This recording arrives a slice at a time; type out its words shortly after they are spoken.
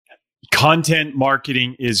Content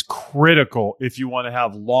marketing is critical if you want to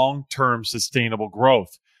have long-term sustainable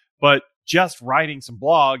growth. But just writing some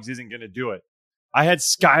blogs isn't going to do it. I had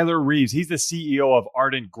Skylar Reeves. He's the CEO of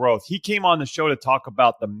Ardent Growth. He came on the show to talk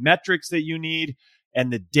about the metrics that you need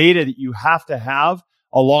and the data that you have to have,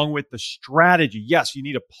 along with the strategy. Yes, you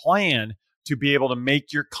need a plan to be able to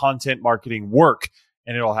make your content marketing work,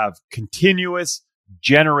 and it'll have continuous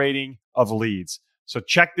generating of leads. So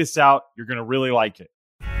check this out. You're going to really like it.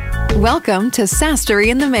 Welcome to SaaStory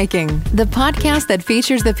in the Making, the podcast that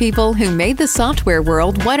features the people who made the software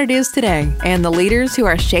world what it is today and the leaders who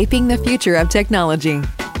are shaping the future of technology.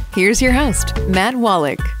 Here's your host, Matt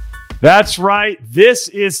Wallach. That's right. This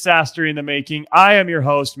is SaaStory in the Making. I am your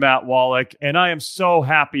host, Matt Wallach, and I am so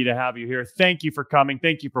happy to have you here. Thank you for coming.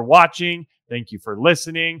 Thank you for watching. Thank you for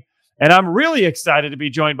listening. And I'm really excited to be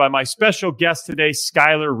joined by my special guest today,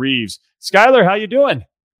 Skylar Reeves. Skylar, how you doing?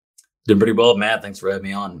 Doing pretty well, Matt. Thanks for having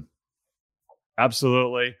me on.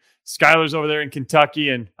 Absolutely. Skylar's over there in Kentucky,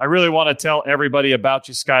 and I really want to tell everybody about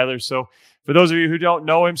you, Skylar. So for those of you who don't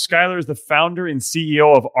know him, Skylar is the founder and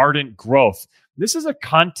CEO of Ardent Growth. This is a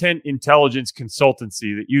content intelligence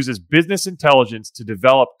consultancy that uses business intelligence to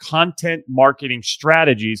develop content marketing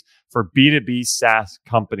strategies for B2B SaaS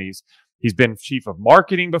companies. He's been chief of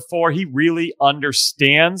marketing before. He really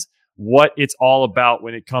understands what it's all about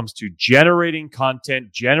when it comes to generating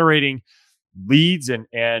content, generating leads,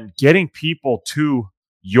 and getting people to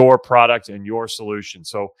your product and your solution.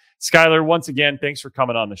 So Skylar, once again, thanks for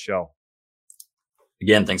coming on the show.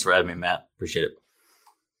 Again, thanks for having me, Matt. Appreciate it.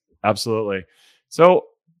 Absolutely. So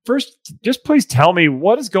first, just please tell me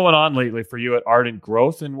what is going on lately for you at Ardent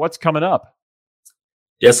Growth and what's coming up?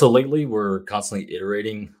 Yeah, so lately we're constantly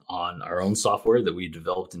iterating on our own software that we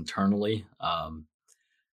developed internally.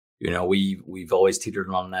 We've always teetered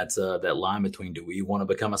on that line between, do we want to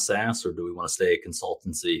become a SaaS or do we want to stay a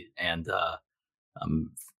consultancy? And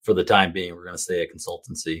for the time being, we're going to stay a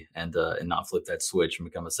consultancy and not flip that switch and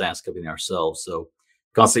become a SaaS company ourselves. So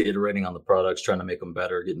constantly iterating on the products, trying to make them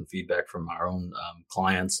better, getting feedback from our own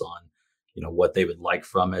clients on, what they would like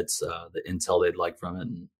from it, the intel they'd like from it.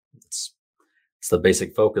 And it's the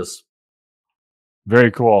basic focus.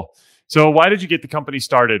 Very cool. So why did you get the company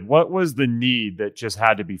started? What was the need that just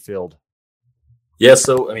had to be filled? Yeah,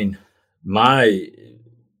 so I mean, my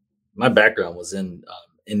background was in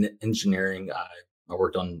engineering. I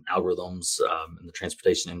worked on algorithms in the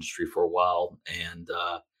transportation industry for a while, and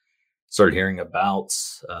started hearing about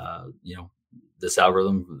this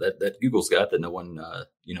algorithm that Google's got that no one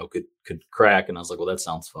could crack. And I was like, well, that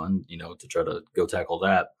sounds fun, to try to go tackle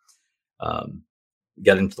that.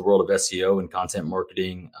 Got into the world of SEO and content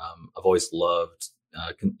marketing. I've always loved,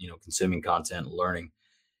 consuming content and learning.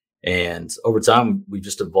 And over time, we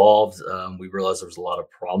just evolved. We realized there was a lot of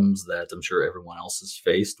problems that I'm sure everyone else has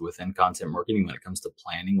faced within content marketing when it comes to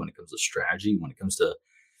planning, when it comes to strategy, when it comes to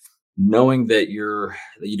knowing that you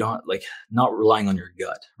don't not relying on your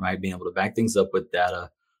gut, right? Being able to back things up with data,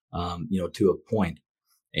 to a point.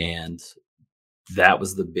 And that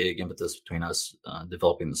was the big impetus between us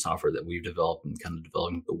developing the software that we've developed and kind of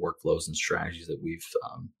developing the workflows and strategies that we've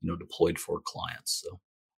deployed for clients. So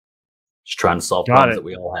just trying to solve problems that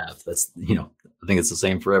we all have. That's I think it's the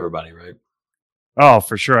same for everybody, right? Oh,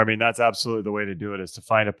 for sure. I mean, that's absolutely the way to do it, is to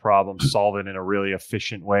find a problem, solve it in a really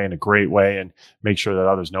efficient way, in a great way, and make sure that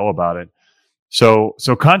others know about it. So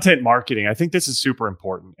content marketing, I think this is super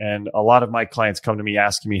important. And a lot of my clients come to me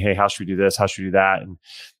asking me, hey, how should we do this? How should we do that? And,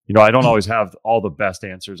 I don't always have all the best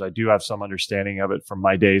answers. I do have some understanding of it from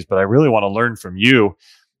my days, but I really want to learn from you.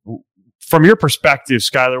 From your perspective,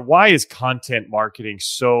 Skylar, why is content marketing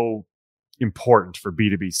so important for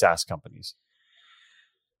B2B SaaS companies?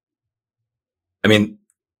 I mean,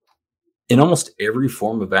 in almost every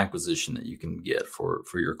form of acquisition that you can get for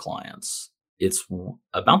your clients, it's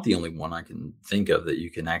about the only one I can think of that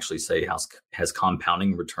you can actually say has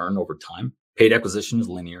compounding return over time. Paid acquisition is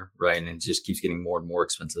linear, right? And it just keeps getting more and more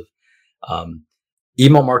expensive.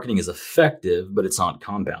 Email marketing is effective, but it's not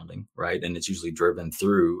compounding, right? And it's usually driven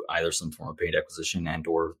through either some form of paid acquisition and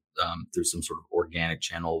or through some sort of organic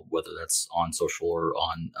channel, whether that's on social or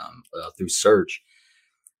on through search.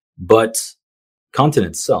 But content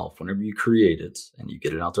itself, whenever you create it and you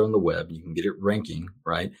get it out there on the web, you can get it ranking,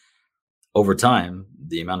 right? Over time,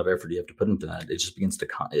 the amount of effort you have to put into that, it just begins to,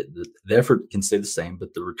 the effort can stay the same,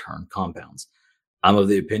 but the return compounds. I'm of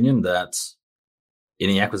the opinion that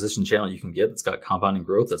any acquisition channel you can get that's got compounding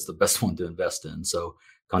growth, that's the best one to invest in. So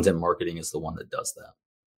content marketing is the one that does that.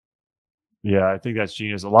 Yeah, I think that's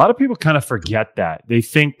genius. A lot of people kind of forget that. They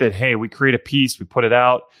think that, hey, we create a piece, we put it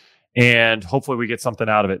out, and hopefully we get something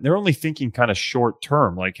out of it. And they're only thinking kind of short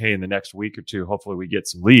term, like, hey, in the next week or two, hopefully we get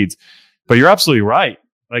some leads. But you're absolutely right.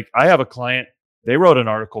 Like I have a client, they wrote an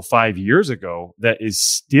article 5 years ago that is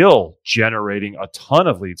still generating a ton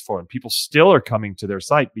of leads for them. People still are coming to their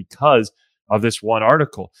site because of this one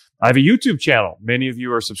article. I have a YouTube channel. Many of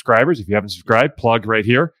you are subscribers. If you haven't subscribed, plug right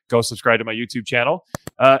here. Go subscribe to my YouTube channel.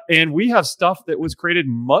 And we have stuff that was created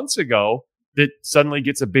months ago that suddenly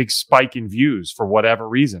gets a big spike in views for whatever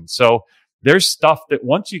reason. So there's stuff that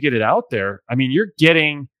once you get it out there, I mean, you're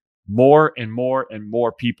getting more and more and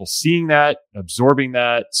more people seeing that, absorbing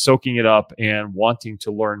that, soaking it up, and wanting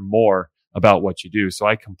to learn more about what you do. So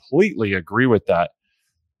I completely agree with that.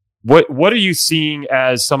 What are you seeing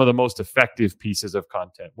as some of the most effective pieces of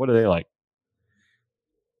content? What are they like?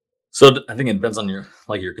 So I think it depends on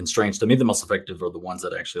your constraints. To me, the most effective are the ones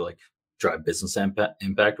that actually like drive business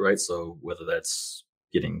impact, right? So whether that's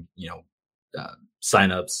getting,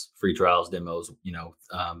 signups, free trials, demos,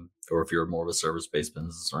 or if you're more of a service-based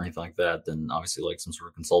business or anything like that, then obviously like some sort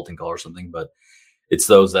of consulting call or something. But it's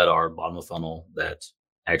those that are bottom of funnel that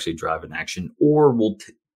actually drive an action, or will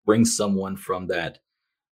bring someone from that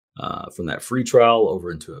free trial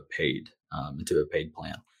over into a paid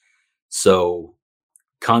plan. So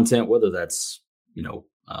content, whether that's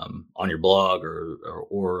on your blog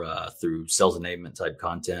or through sales enablement type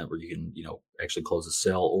content where you can actually close a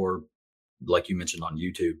sale, or like you mentioned on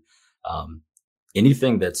YouTube,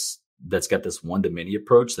 anything that's got this one to many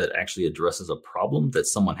approach that actually addresses a problem that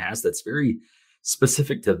someone has that's very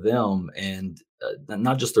specific to them, and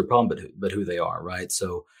not just their problem but who they are, right?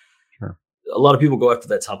 So sure. A lot of people go after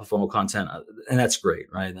that top of funnel content, and that's great,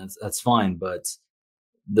 right? That's fine, but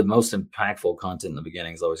the most impactful content in the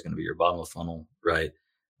beginning is always going to be your bottom of funnel, right?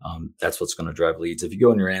 That's what's going to drive leads. If you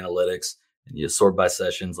go in your analytics and you sort by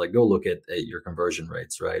sessions, like go look at your conversion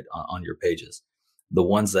rates, right, on your pages. The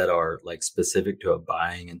ones that are like specific to a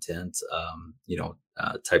buying intent,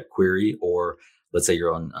 type query, or let's say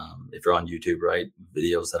you're on, if you're on YouTube, right,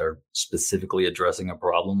 videos that are specifically addressing a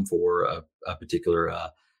problem for a particular,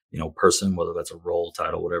 person, whether that's a role,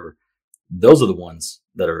 title, whatever. Those are the ones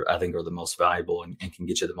that I think are the most valuable and can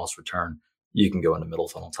get you the most return. You can go into middle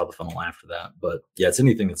funnel, top of funnel after that. But yeah, it's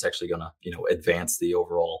anything that's actually going to, advance the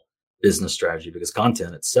overall business strategy, because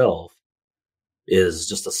content itself is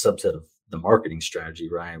just a subset of the marketing strategy,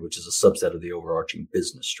 right? Which is a subset of the overarching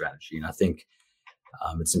business strategy. And I think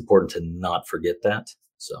it's important to not forget that.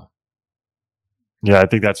 So. Yeah, I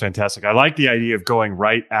think that's fantastic. I like the idea of going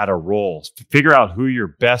right at a role. Figure out who your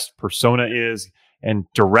best persona is and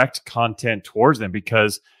direct content towards them,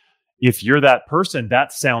 because if you're that person,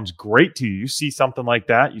 that sounds great to you. You see something like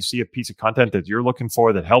that, you see a piece of content that you're looking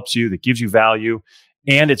for that helps you, that gives you value,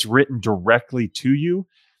 and it's written directly to you.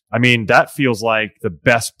 I mean, that feels like the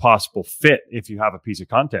best possible fit if you have a piece of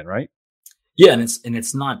content, right? Yeah, and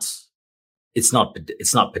it's not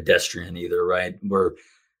pedestrian either, right?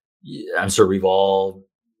 I'm sure we've all,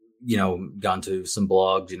 gone to some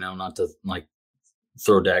blogs, not to like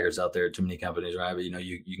throw daggers out there at too many companies, right? But you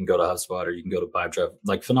can go to HubSpot or you can go to Pipedrive,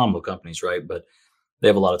 like phenomenal companies, right? But they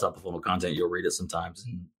have a lot of top of funnel content. You'll read it sometimes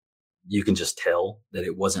and you can just tell that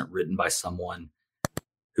it wasn't written by someone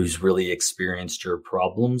who's really experienced your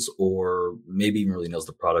problems, or maybe even really knows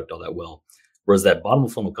the product all that well. Whereas that bottom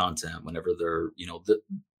of funnel content, whenever they're, the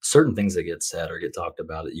certain things that get said or get talked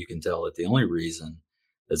about, that you can tell that the only reason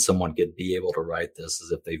that someone could be able to write this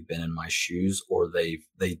is if they've been in my shoes, or they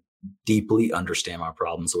deeply understand my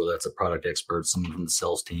problems. So whether that's a product expert, someone from the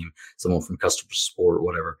sales team, someone from customer support,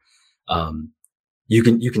 whatever, you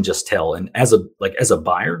can just tell. And as a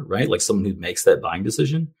buyer, right, like someone who makes that buying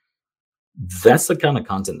decision, that's the kind of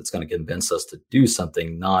content that's going to convince us to do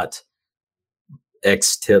something, not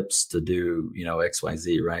X tips to do, X, Y,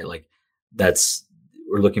 Z, right? Like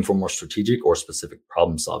we're looking for more strategic or specific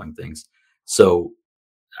problem solving things. So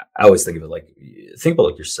I always think of it think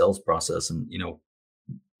about your sales process. And,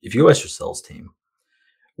 if you ask your sales team,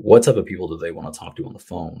 what type of people do they want to talk to on the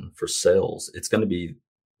phone for sales? It's going to be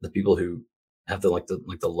the people who have the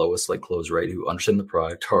lowest close rate, who understand the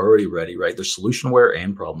product, are already ready, right? They're solution aware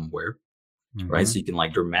and problem aware, right? So you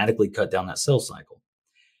can dramatically cut down that sales cycle.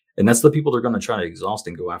 And that's the people they're going to try to exhaust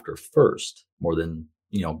and go after first, more than,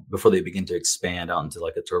 before they begin to expand out into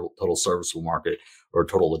a total serviceable market or a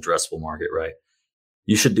total addressable market, right?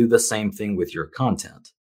 You should do the same thing with your content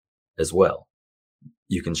as well.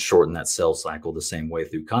 You can shorten that sales cycle the same way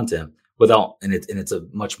through content and it's a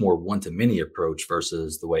much more one-to-many approach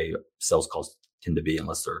versus the way sales calls tend to be,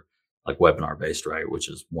 unless they're webinar based, right? Which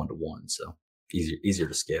is one-to-one. So easier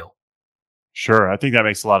to scale. Sure. I think that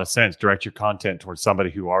makes a lot of sense. Direct your content towards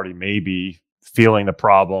somebody who already may be feeling the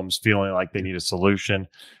problems, feeling like they need a solution,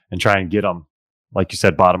 and try and get them, like you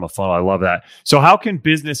said, bottom of funnel. I love that. So how can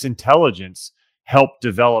business intelligence help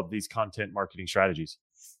develop these content marketing strategies?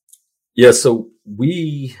 Yeah, so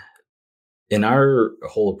in our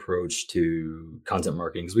whole approach to content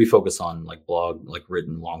marketing, because we focus on like blog, like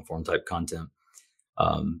written long form type content.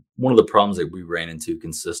 One of the problems that we ran into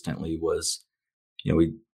consistently was,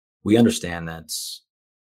 we understand that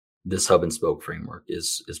this hub and spoke framework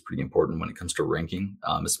is pretty important when it comes to ranking,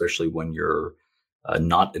 especially when you're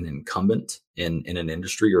not an incumbent in an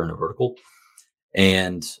industry or in a vertical.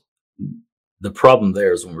 And the problem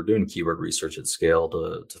there is when we're doing keyword research at scale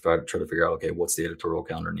to try to figure out, okay, what's the editorial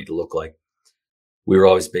calendar need to look like? We were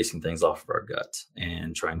always basing things off of our gut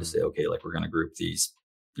and trying to say, okay, like we're going to group these,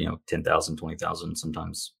 10,000, 20,000,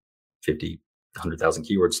 sometimes 50, 100,000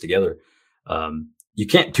 keywords together. You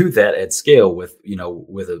can't do that at scale with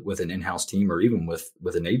an in-house team or even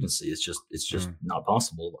with an agency. It's just not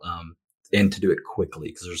possible. And to do it quickly,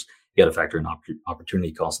 because you got to factor in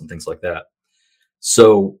opportunity costs and things like that.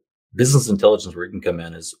 So business intelligence, where we can come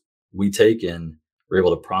in, is we're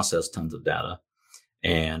able to process tons of data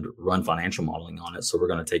and run financial modeling on it. So we're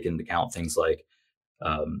going to take into account things like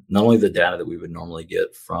not only the data that we would normally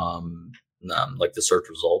get from like the search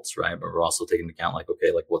results, right? But we're also taking into account like,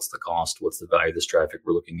 okay, like what's the cost? What's the value of this traffic?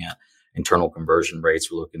 We're looking at internal conversion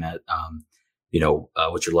rates. We're looking at,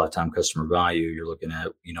 what's your lifetime customer value? You're looking at,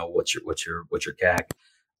 what's your CAC?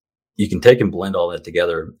 You can take and blend all that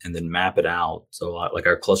together and then map it out. So like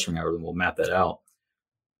our clustering algorithm will map that out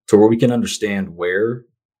to where we can understand where,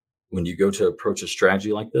 when you go to approach a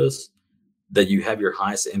strategy like this, that you have your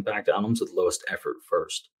highest impact items with lowest effort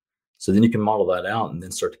first. So then you can model that out and then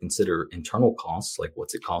start to consider internal costs, like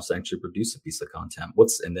what's it cost to actually produce a piece of content,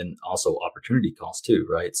 and then also opportunity costs too,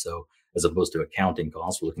 right? So as opposed to accounting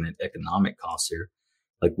costs, we're looking at economic costs here.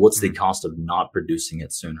 Like what's the cost of not producing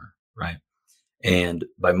it sooner, right? And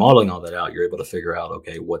by modeling all that out, you're able to figure out,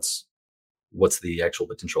 okay, what's the actual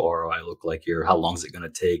potential ROI look like here? How long is it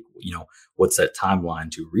going to take? What's that timeline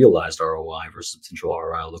to realized ROI versus potential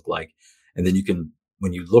ROI look like? And then you can,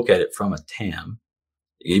 when you look at it from a TAM,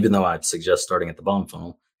 even though I'd suggest starting at the bottom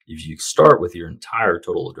funnel, if you start with your entire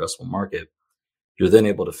total addressable market, you're then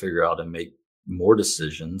able to figure out and make more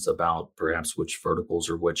decisions about perhaps which verticals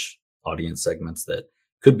or which audience segments that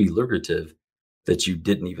could be lucrative that you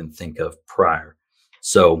didn't even think of prior.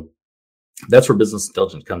 So that's where business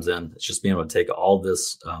intelligence comes in. It's just being able to take all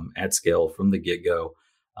this at scale from the get-go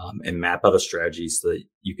and map out a strategy so that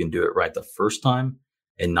you can do it right the first time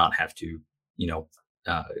and not have to,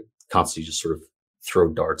 constantly just sort of throw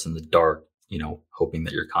darts in the dark, hoping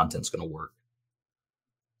that your content's going to work.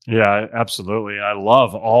 Yeah, absolutely. I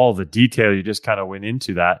love all the detail you just kind of went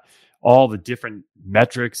into that, all the different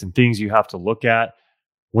metrics and things you have to look at.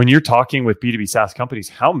 When you're talking with B2B SaaS companies,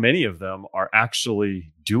 how many of them are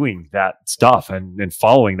actually doing that stuff and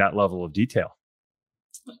following that level of detail?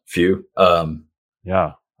 Few.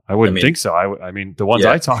 Yeah, I wouldn't think so. I mean, the ones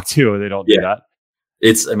I talk to, they don't do that.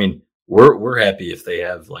 We're happy if they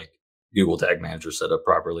have like Google Tag Manager set up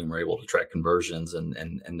properly and we're able to track conversions and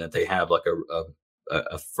that they have like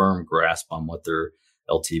a firm grasp on what their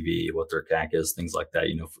LTV, what their CAC is, things like that.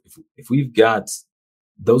 If we've got,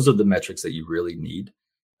 those are the metrics that you really need.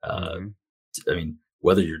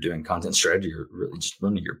 Whether you're doing content strategy or really just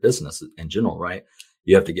running your business in general, right?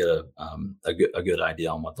 You have to get a good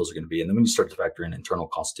idea on what those are going to be. And then when you start to factor in internal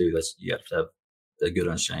costs too, you have to have a good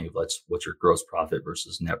understanding of what's your gross profit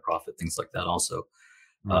versus net profit, things like that also.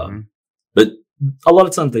 But a lot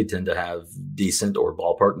of times they tend to have decent or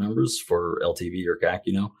ballpark numbers for LTV or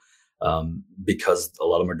CAC, because a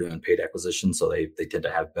lot of them are doing paid acquisition. So they tend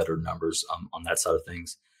to have better numbers on that side of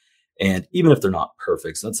things. And even if they're not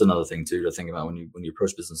perfect, so that's another thing too to think about when you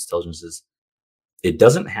approach business intelligence is it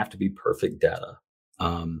doesn't have to be perfect data.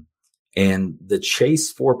 And the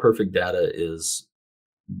chase for perfect data is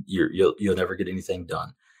you'll never get anything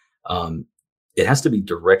done. It has to be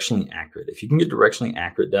directionally accurate. If you can get directionally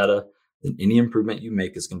accurate data, then any improvement you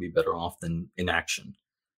make is going to be better off than inaction.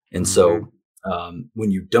 And so when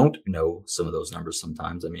you don't know some of those numbers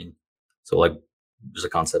sometimes, so like there's a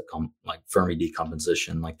concept called like Fermi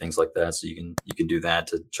decomposition, like things like that. So you can do that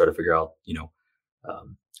to try to figure out,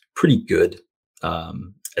 pretty good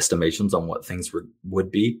estimations on what things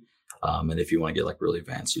would be. And if you want to get like really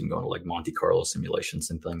advanced, you can go into like Monte Carlo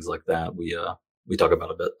simulations and things like that. We talk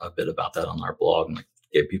about a bit about that on our blog and like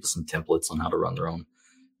give people some templates on how to run their own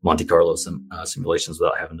Monte Carlo simulations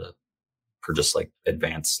without having to purchase like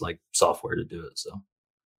advanced like software to do it. So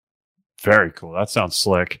very cool. That sounds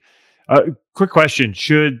slick. Quick question: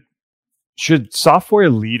 Should software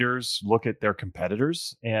leaders look at their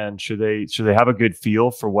competitors, and should they have a good feel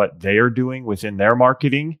for what they are doing within their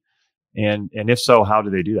marketing? And if so, how do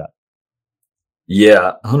they do that?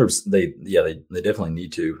 Yeah, 100%. They definitely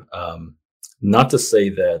need to. Not to say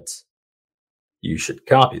that you should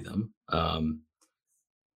copy them.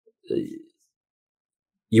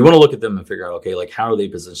 You want to look at them and figure out, okay, like how are they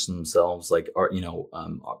position themselves? Like,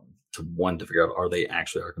 to figure out, are they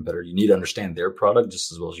actually our competitor? You need to understand their product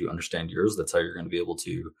just as well as you understand yours. That's how you're going to be able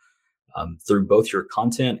to, through both your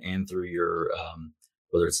content and through your,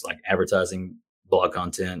 whether it's like advertising, blog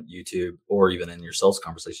content, YouTube, or even in your sales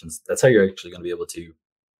conversations, that's how you're actually going to be able to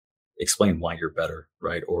explain why you're better,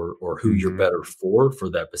 right? Or who you're better for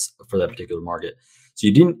that particular market. So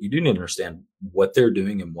you do need to understand what they're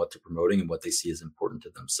doing and what they're promoting and what they see as important to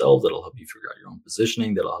themselves. That'll help you figure out your own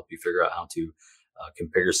positioning. That'll help you figure out how to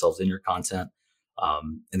compare yourselves in your content.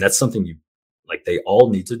 And that's something they all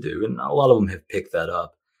need to do. And a lot of them have picked that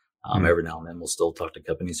up. Every now and then we'll still talk to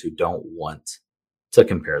companies who don't want to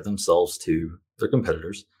compare themselves to their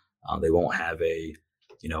competitors. They won't have an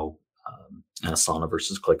Asana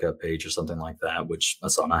versus ClickUp page or something like that, which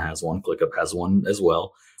Asana has one, ClickUp has one as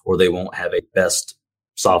well, or they won't have a best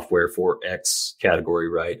software for X category,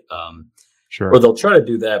 right? Sure. Or they'll try to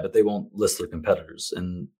do that, but they won't list their competitors.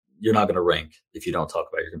 And you're not going to rank if you don't talk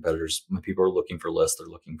about your competitors. When people are looking for lists, they're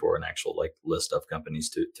looking for an actual list of companies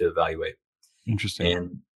to evaluate. Interesting.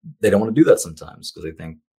 And they don't want to do that sometimes because they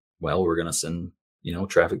think, well, we're going to send,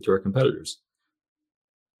 traffic to our competitors.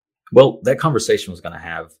 Well, that conversation was going to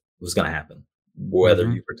happen,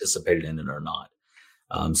 whether you participated in it or not.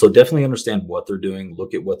 So definitely understand what they're doing,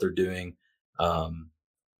 look at what they're doing,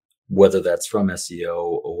 whether that's from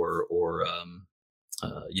SEO or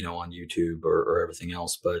on YouTube or everything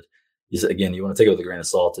else. But again, you want to take it with a grain of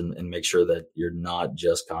salt and make sure that you're not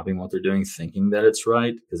just copying what they're doing, thinking that it's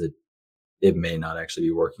right, because it may not actually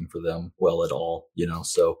be working for them well at all,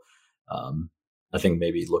 So I think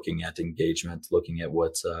maybe looking at engagement, looking at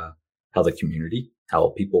what's how the community, how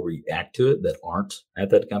people react to it that aren't at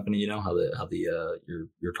that company,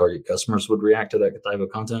 your target customers would react to that type of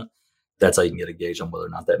content. That's how you can get a gauge on whether or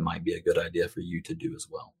not that might be a good idea for you to do as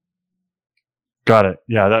well. Got it.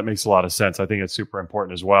 Yeah, that makes a lot of sense. I think it's super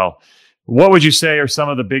important as well. What would you say are some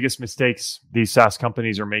of the biggest mistakes these SaaS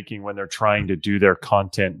companies are making when they're trying to do their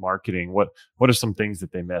content marketing? What are some things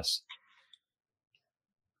that they miss?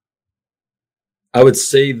 I would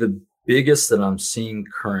say the biggest that I'm seeing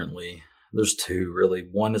currently, there's two really.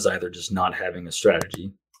 One is either just not having a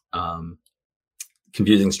strategy,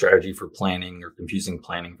 confusing strategy for planning or confusing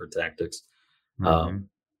planning for tactics.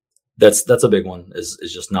 That's a big one is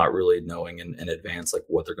just not really knowing in advance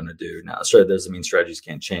what they're going to do. Now, that doesn't mean strategies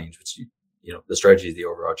can't change, which the strategy is the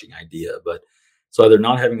overarching idea. But so either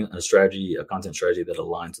not having a strategy, a content strategy that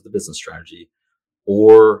aligns with the business strategy,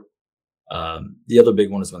 or the other big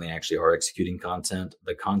one is when they actually are executing content.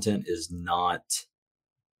 The content is not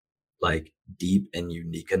deep and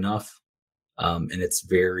unique enough, and it's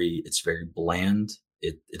very bland.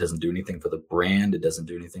 It doesn't do anything for the brand. It doesn't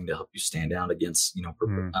do anything to help you stand out against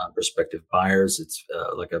prospective buyers. It's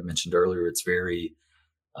like I mentioned earlier. It's very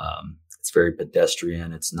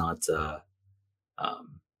pedestrian. It's not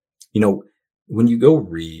when you go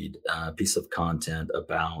read a piece of content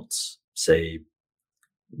about, say,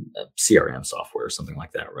 CRM software or something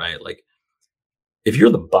like that, right? If you're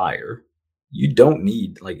the buyer, you don't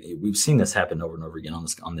need, we've seen this happen over and over again on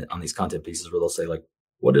these content pieces where they'll say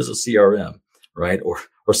what is a CRM, right?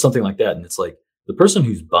 Or something like that. And it's the person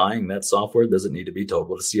who's buying that software doesn't need to be told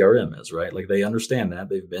what a CRM is, right? They understand that.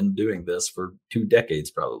 They've been doing this for 2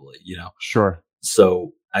 decades probably, Sure.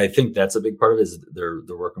 So I think that's a big part of it is they're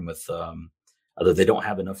working with either they don't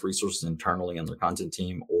have enough resources internally in their content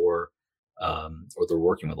team, or they're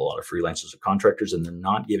working with a lot of freelancers or contractors, and they're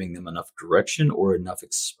not giving them enough direction or enough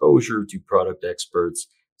exposure to product experts,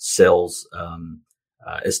 sales,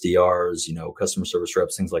 SDRs, customer service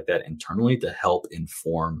reps, things like that internally to help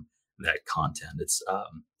inform that content. It's a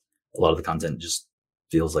lot of the content just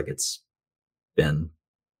feels like it's been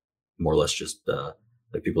more or less just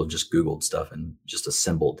people have just Googled stuff and just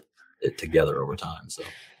assembled it together over time. So.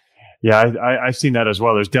 Yeah, I've seen that as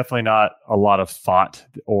well. There's definitely not a lot of thought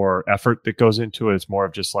or effort that goes into it. It's more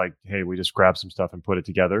of just hey, we just grab some stuff and put it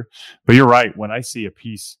together. But you're right. When I see a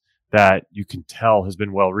piece that you can tell has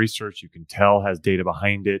been well researched, you can tell has data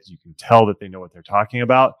behind it, you can tell that they know what they're talking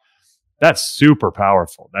about, that's super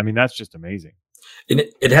powerful. I mean, that's just amazing. And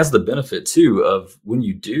it has the benefit too of when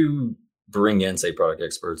you do bring in, say, product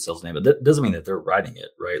experts, sales name, but that doesn't mean that they're writing it,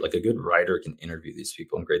 right? A good writer can interview these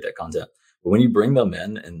people and create that content. But when you bring them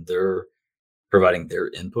in and they're providing their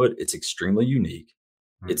input, it's extremely unique.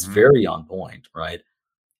 It's very on point, right?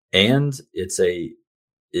 And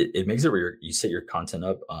it makes it where you set your content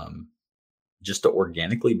up just to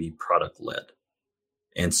organically be product led.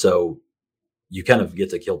 And so you kind of get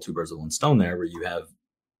to kill two birds with one stone there, where you have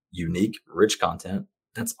unique, rich content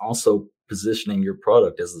that's also positioning your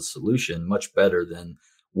product as the solution much better than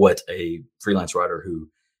what a freelance writer who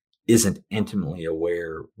isn't intimately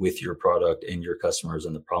aware with your product and your customers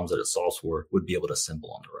and the problems that it solves for would be able to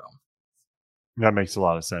assemble on their own. That makes a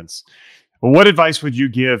lot of sense. Well, what advice would you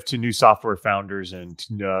give to new software founders and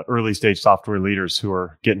early stage software leaders who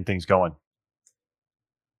are getting things going?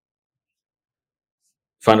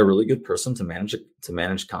 Find a really good person to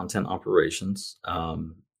manage content operations.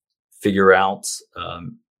 Figure out,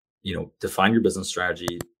 define your business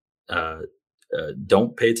strategy.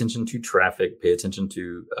 Don't pay attention to traffic. Pay attention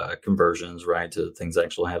to conversions, right? To things that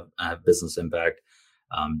actually have business impact.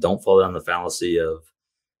 Don't fall down the fallacy of,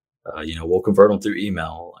 we'll convert them through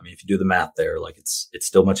email. I mean, if you do the math there, like it's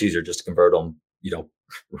still much easier just to convert them,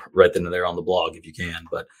 right then and there on the blog if you can.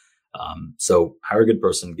 But so hire a good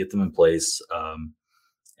person, get them in place,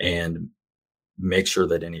 and make sure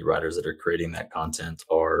that any writers that are creating that content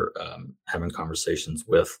are having conversations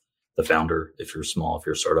with the founder. If you're small, if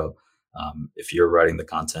you're a startup, if you're writing the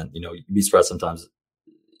content, you'd be surprised sometimes.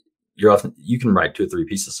 You can write 2 or 3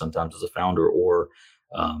 pieces sometimes as a founder, or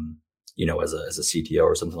as a CTO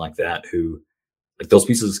or something like that, who like those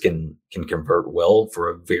pieces can convert well for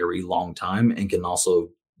a very long time and can also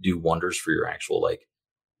do wonders for your actual like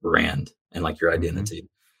brand and like your identity. Mm-hmm.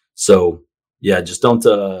 So yeah, just don't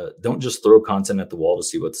just throw content at the wall to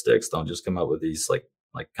see what sticks. Don't just come up with these like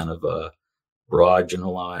kind of broad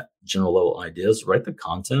general level ideas. Write the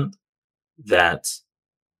content that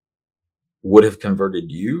would have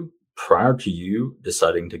converted you prior to you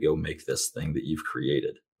deciding to go make this thing that you've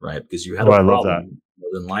created, right? Because you had a problem more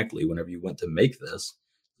than likely whenever you went to make this.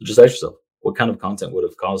 So just ask yourself, what kind of content would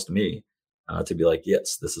have caused me to be like,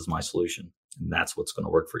 yes, this is my solution, and that's what's going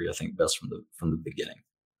to work for you. I think best from the beginning.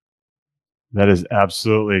 That is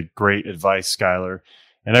absolutely great advice, Skylar.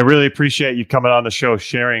 And I really appreciate you coming on the show,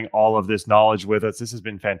 sharing all of this knowledge with us. This has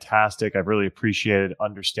been fantastic. I've really appreciated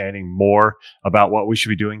understanding more about what we should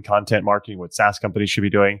be doing, content marketing, what SaaS companies should be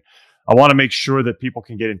doing. I want to make sure that people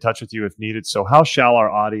can get in touch with you if needed. So how shall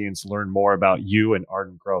our audience learn more about you and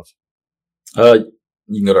Ardent Growth? You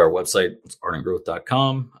can go to our website. It's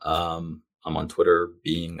ardentgrowth.com. I'm on Twitter,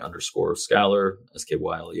 being_Skylar,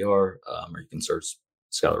 SKYLER, or you can search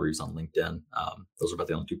Skylar Reeves on LinkedIn. Those are about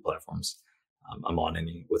the only 2 platforms I'm on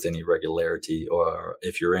with any regularity. Or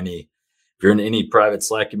if you're in any private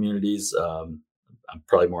Slack communities, I'm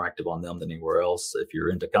probably more active on them than anywhere else. If you're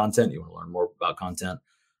into content, you want to learn more about content,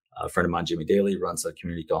 a friend of mine, Jimmy Daly, runs a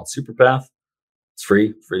community called Superpath. It's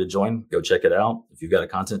free to join. Go check it out. If you've got a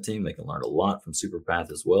content team, they can learn a lot from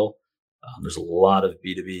Superpath as well. There's a lot of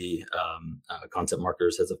B2B content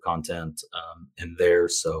marketers, heads of content in there.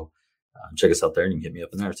 So check us out there, and you can hit me up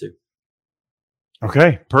in there too.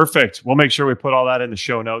 Okay, perfect. We'll make sure we put all that in the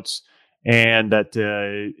show notes, and that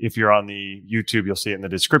if you're on the YouTube, you'll see it in the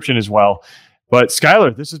description as well. But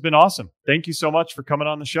Skylar, this has been awesome. Thank you so much for coming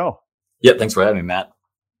on the show. Yeah, thanks for having me, Matt.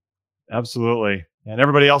 Absolutely. And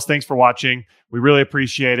everybody else, thanks for watching. We really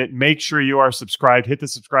appreciate it. Make sure you are subscribed. Hit the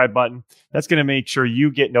subscribe button. That's going to make sure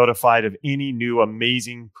you get notified of any new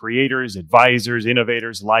amazing creators, advisors,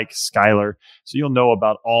 innovators like Skylar. So you'll know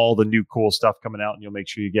about all the new cool stuff coming out, and you'll make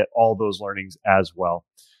sure you get all those learnings as well.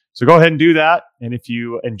 So go ahead and do that. And if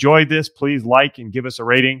you enjoyed this, please like and give us a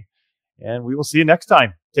rating. And we will see you next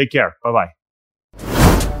time. Take care. Bye-bye.